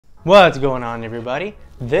What's going on, everybody?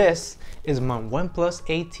 This is my OnePlus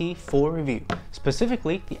AT4 review,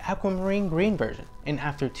 specifically the Aquamarine Green version. And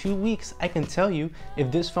after 2 weeks, I can tell you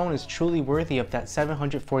if this phone is truly worthy of that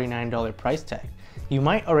 $749 price tag. You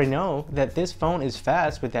might already know that this phone is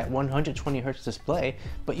fast with that 120Hz display,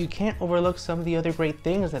 but you can't overlook some of the other great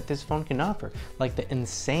things that this phone can offer, like the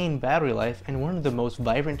insane battery life and one of the most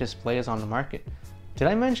vibrant displays on the market. Did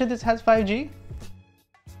I mention this has 5G?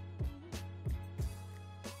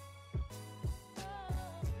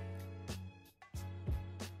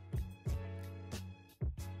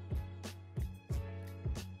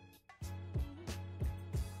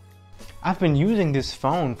 I've been using this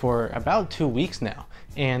phone for about 2 weeks now,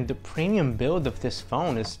 and the premium build of this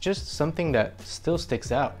phone is just something that still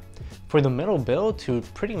sticks out. For the metal build to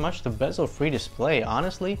pretty much the bezel-free display,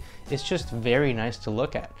 honestly, it's just very nice to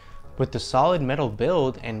look at. With the solid metal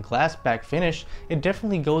build and glass back finish, it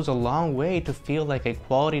definitely goes a long way to feel like a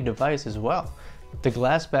quality device as well. The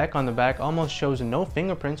glass back on the back almost shows no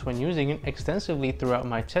fingerprints when using it extensively throughout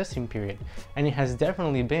my testing period, and it has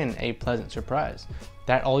definitely been a pleasant surprise.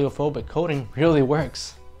 That oleophobic coating really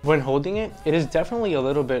works. When holding it, it is definitely a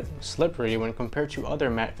little bit slippery when compared to other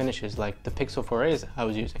matte finishes like the Pixel 4a's I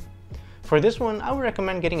was using. For this one, I would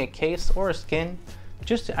recommend getting a case or a skin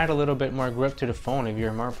just to add a little bit more grip to the phone if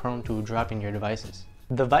you're more prone to dropping your devices.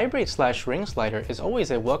 The vibrate/ring slider is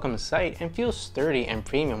always a welcome sight and feels sturdy and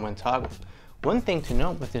premium when toggled. One thing to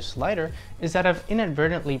note with this slider is that I've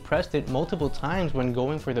inadvertently pressed it multiple times when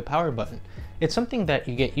going for the power button. It's something that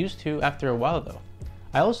you get used to after a while though.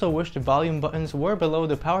 I also wish the volume buttons were below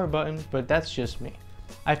the power button, but that's just me.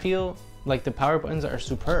 I feel like the power buttons are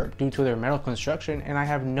superb due to their metal construction, and I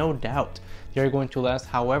have no doubt they're going to last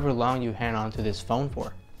however long you hang on to this phone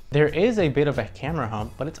for. There is a bit of a camera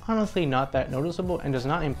hump, but it's honestly not that noticeable and does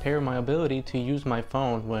not impair my ability to use my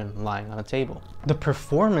phone when lying on a table. The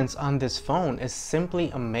performance on this phone is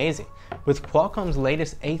simply amazing. With Qualcomm's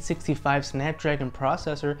latest 865 Snapdragon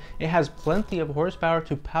processor, it has plenty of horsepower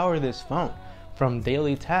to power this phone. From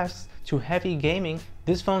daily tasks to heavy gaming,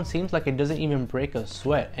 this phone seems like it doesn't even break a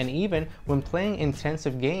sweat, and even when playing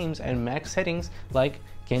intensive games at max settings like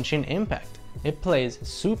Genshin Impact, it plays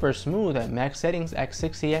super smooth at max settings at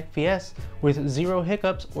 60 FPS with zero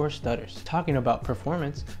hiccups or stutters. Talking about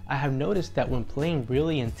performance, I have noticed that when playing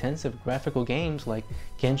really intensive graphical games like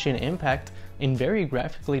Genshin Impact in very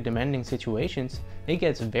graphically demanding situations, it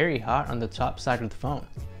gets very hot on the top side of the phone.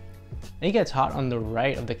 It gets hot on the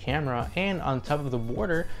right of the camera and on top of the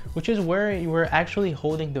border, which is where you were actually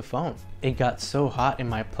holding the phone. It got so hot in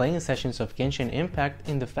my playing sessions of Genshin Impact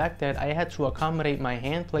in the fact that I had to accommodate my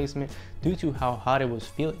hand placement due to how hot it was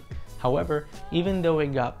feeling. However, even though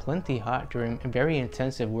it got plenty hot during very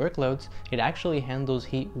intensive workloads, it actually handles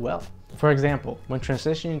heat well. For example, when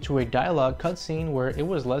transitioning to a dialogue cutscene where it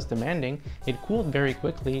was less demanding, it cooled very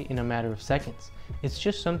quickly in a matter of seconds. It's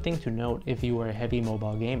just something to note if you are a heavy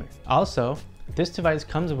mobile gamer. Also, this device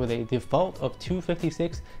comes with a default of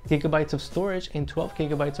 256GB of storage and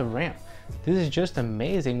 12GB of RAM. This is just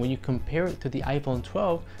amazing when you compare it to the iPhone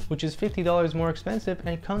 12, which is $50 more expensive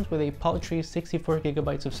and comes with a paltry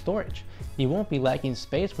 64GB of storage. You won't be lacking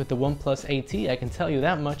space with the OnePlus AT, I can tell you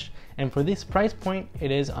that much, and for this price point,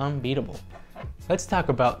 it is unbeatable. Let's talk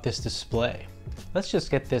about this display. Let's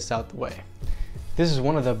just get this out the way. This is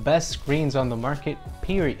one of the best screens on the market,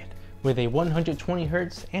 period. With a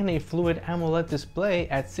 120Hz and a fluid AMOLED display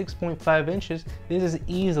at 6.5 inches, this is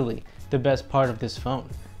easily the best part of this phone.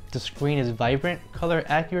 The screen is vibrant, color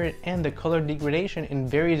accurate, and the color degradation in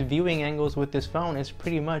various viewing angles with this phone is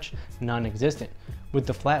pretty much non-existent. With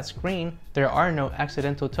the flat screen, there are no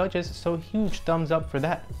accidental touches, so huge thumbs up for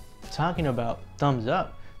that. Talking about thumbs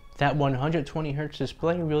up, that 120Hz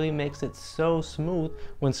display really makes it so smooth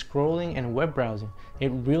when scrolling and web browsing. It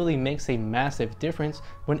really makes a massive difference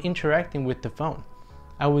when interacting with the phone.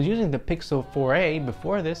 I was using the Pixel 4a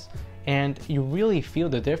before this, and you really feel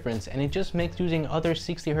the difference, and it just makes using other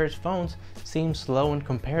 60Hz phones seem slow in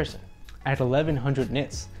comparison. At 1100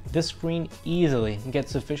 nits, this screen easily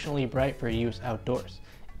gets sufficiently bright for use outdoors.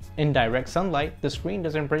 In direct sunlight, the screen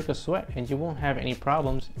doesn't break a sweat and you won't have any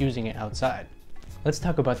problems using it outside. Let's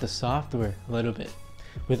talk about the software a little bit.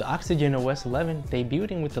 With Oxygen OS 11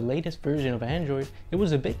 debuting with the latest version of Android, it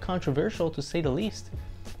was a bit controversial to say the least.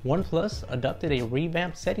 OnePlus adopted a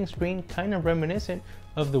revamped setting screen kind of reminiscent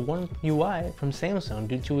of the One UI from Samsung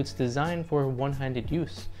due to its design for one-handed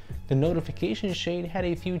use. The notification shade had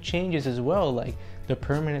a few changes as well, like the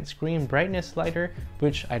permanent screen brightness slider,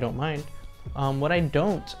 which I don't mind, What I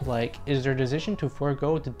don't like is their decision to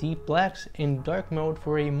forego the deep blacks in dark mode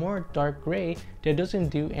for a more dark gray that doesn't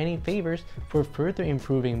do any favors for further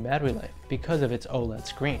improving battery life because of its OLED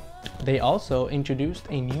screen. They also introduced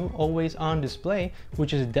a new always on display,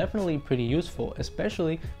 which is definitely pretty useful,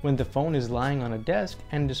 especially when the phone is lying on a desk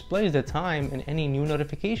and displays the time and any new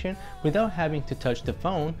notification without having to touch the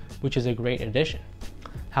phone, which is a great addition.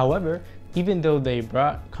 However, even though they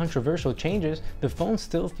brought controversial changes, the phone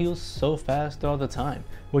still feels so fast all the time,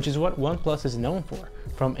 which is what OnePlus is known for.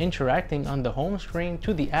 From interacting on the home screen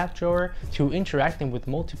to the app drawer to interacting with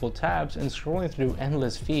multiple tabs and scrolling through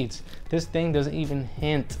endless feeds, this thing doesn't even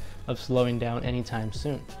hint of slowing down anytime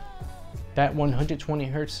soon. That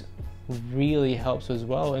 120Hz really helps as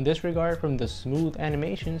well in this regard, from the smooth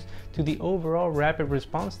animations to the overall rapid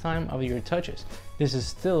response time of your touches. This is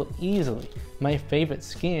still easily my favorite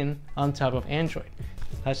skin on top of Android.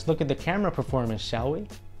 Let's look at the camera performance, shall we?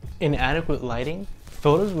 In adequate lighting,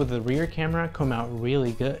 photos with the rear camera come out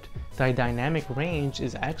really good. The dynamic range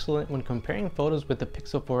is excellent when comparing photos with the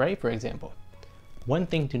Pixel 4a, for example. One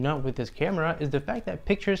thing to note with this camera is the fact that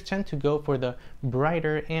pictures tend to go for the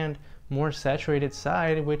brighter and more saturated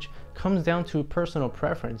side, which comes down to personal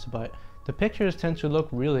preference, but the pictures tend to look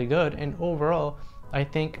really good, and overall, I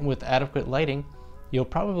think with adequate lighting, you'll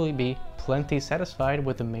probably be plenty satisfied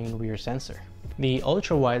with the main rear sensor. The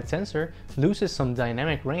ultra-wide sensor loses some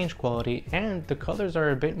dynamic range quality, and the colors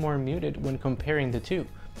are a bit more muted when comparing the two.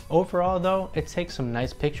 Overall though, it takes some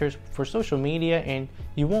nice pictures for social media, and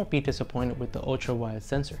you won't be disappointed with the ultra-wide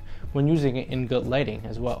sensor when using it in good lighting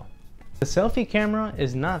as well. The selfie camera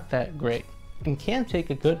is not that great. It can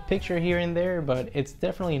take a good picture here and there, but it's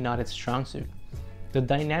definitely not its strong suit. The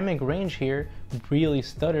dynamic range here really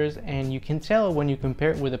stutters, and you can tell when you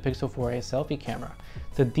compare it with the Pixel 4a selfie camera.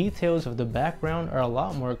 The details of the background are a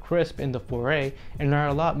lot more crisp in the 4a and are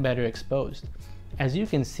a lot better exposed. As you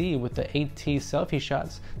can see with the 8T selfie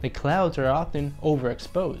shots, the clouds are often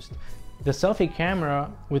overexposed. The selfie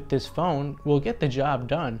camera with this phone will get the job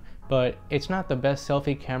done, but it's not the best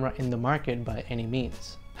selfie camera in the market by any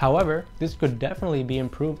means. However, this could definitely be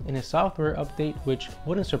improved in a software update, which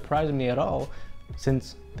wouldn't surprise me at all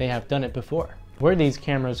since they have done it before. Where these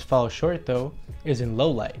cameras fall short though is in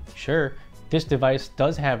low light. Sure, this device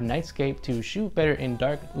does have Nightscape to shoot better in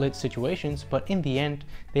dark lit situations, but in the end,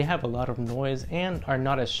 they have a lot of noise and are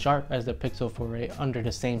not as sharp as the Pixel 4a under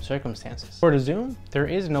the same circumstances. For the zoom, there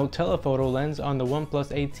is no telephoto lens on the OnePlus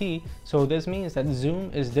 8T, so this means that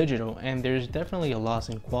zoom is digital and there's definitely a loss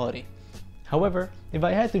in quality. However, if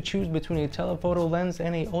I had to choose between a telephoto lens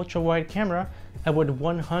and an ultra-wide camera, I would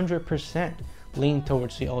 100% lean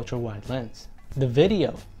towards the ultra-wide lens. The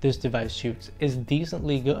video this device shoots is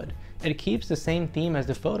decently good. It keeps the same theme as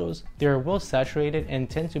the photos. They are well saturated and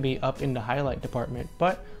tend to be up in the highlight department,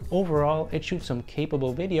 but overall it shoots some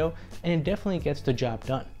capable video and it definitely gets the job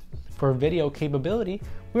done. For video capability,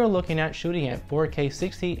 we're looking at shooting at 4K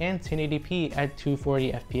 60 and 1080p at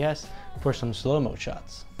 240 FPS for some slow-mo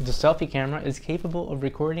shots. The selfie camera is capable of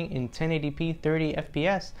recording in 1080p 30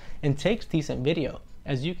 FPS and takes decent video.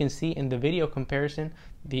 As you can see in the video comparison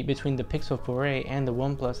between the Pixel 4a and the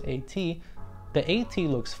OnePlus 8T, the 8T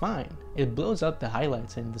looks fine. It blows up the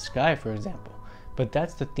highlights in the sky, for example. But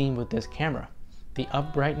that's the theme with this camera. The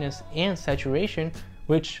up brightness and saturation,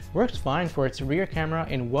 which works fine for its rear camera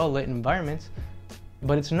in well-lit environments,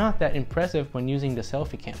 but it's not that impressive when using the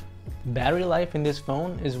selfie cam. Battery life in this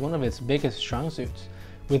phone is one of its biggest strong suits.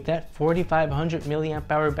 With that 4500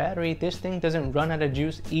 mAh battery, this thing doesn't run out of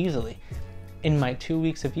juice easily. In my 2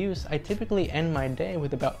 weeks of use, I typically end my day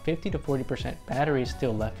with about 50 to 40% battery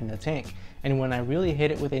still left in the tank, and when I really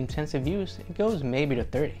hit it with intensive use, it goes maybe to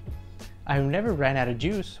 30. I've never ran out of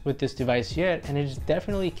juice with this device yet, and it is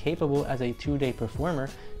definitely capable as a 2-day performer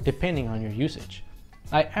depending on your usage.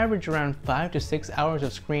 I average around 5 to 6 hours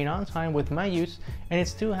of screen on time with my use, and it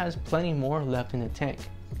still has plenty more left in the tank.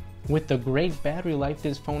 With the great battery life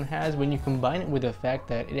this phone has, when you combine it with the fact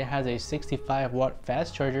that it has a 65-watt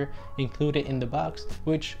fast charger included in the box,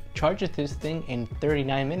 which charges this thing in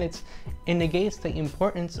 39 minutes, it negates the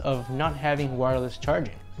importance of not having wireless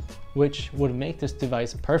charging, which would make this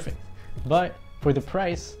device perfect. But for the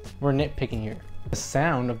price, we're nitpicking here. The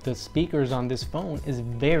sound of the speakers on this phone is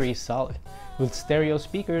very solid. With stereo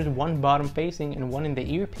speakers, one bottom facing and one in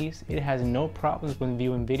the earpiece, it has no problems when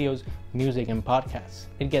viewing videos, music, and podcasts.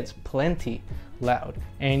 It gets plenty loud,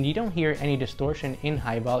 and you don't hear any distortion in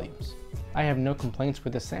high volumes. I have no complaints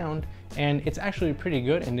with the sound, and it's actually pretty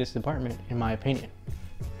good in this department, in my opinion.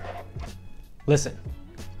 Listen,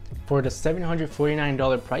 for the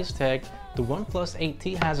 $749 price tag, the OnePlus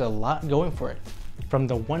 8T has a lot going for it. From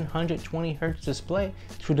the 120Hz display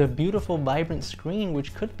to the beautiful vibrant screen,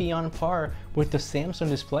 which could be on par with the Samsung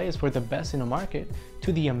displays for the best in the market,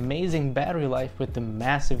 to the amazing battery life with the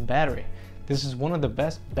massive battery. This is one of the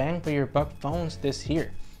best bang for your buck phones this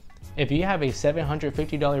year. If you have a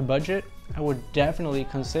 $750 budget, I would definitely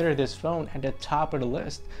consider this phone at the top of the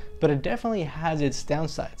list, but it definitely has its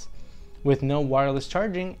downsides, with no wireless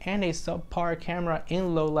charging and a subpar camera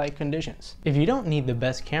in low light conditions. If you don't need the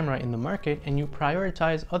best camera in the market and you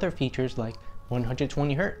prioritize other features like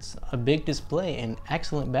 120Hz, a big display, and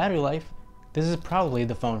excellent battery life, this is probably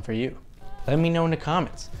the phone for you. Let me know in the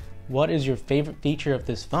comments, what is your favorite feature of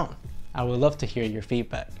this phone? I would love to hear your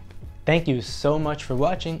feedback. Thank you so much for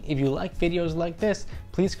watching. If you like videos like this,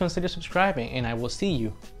 please consider subscribing and I will see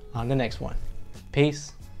you on the next one.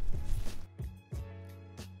 Peace.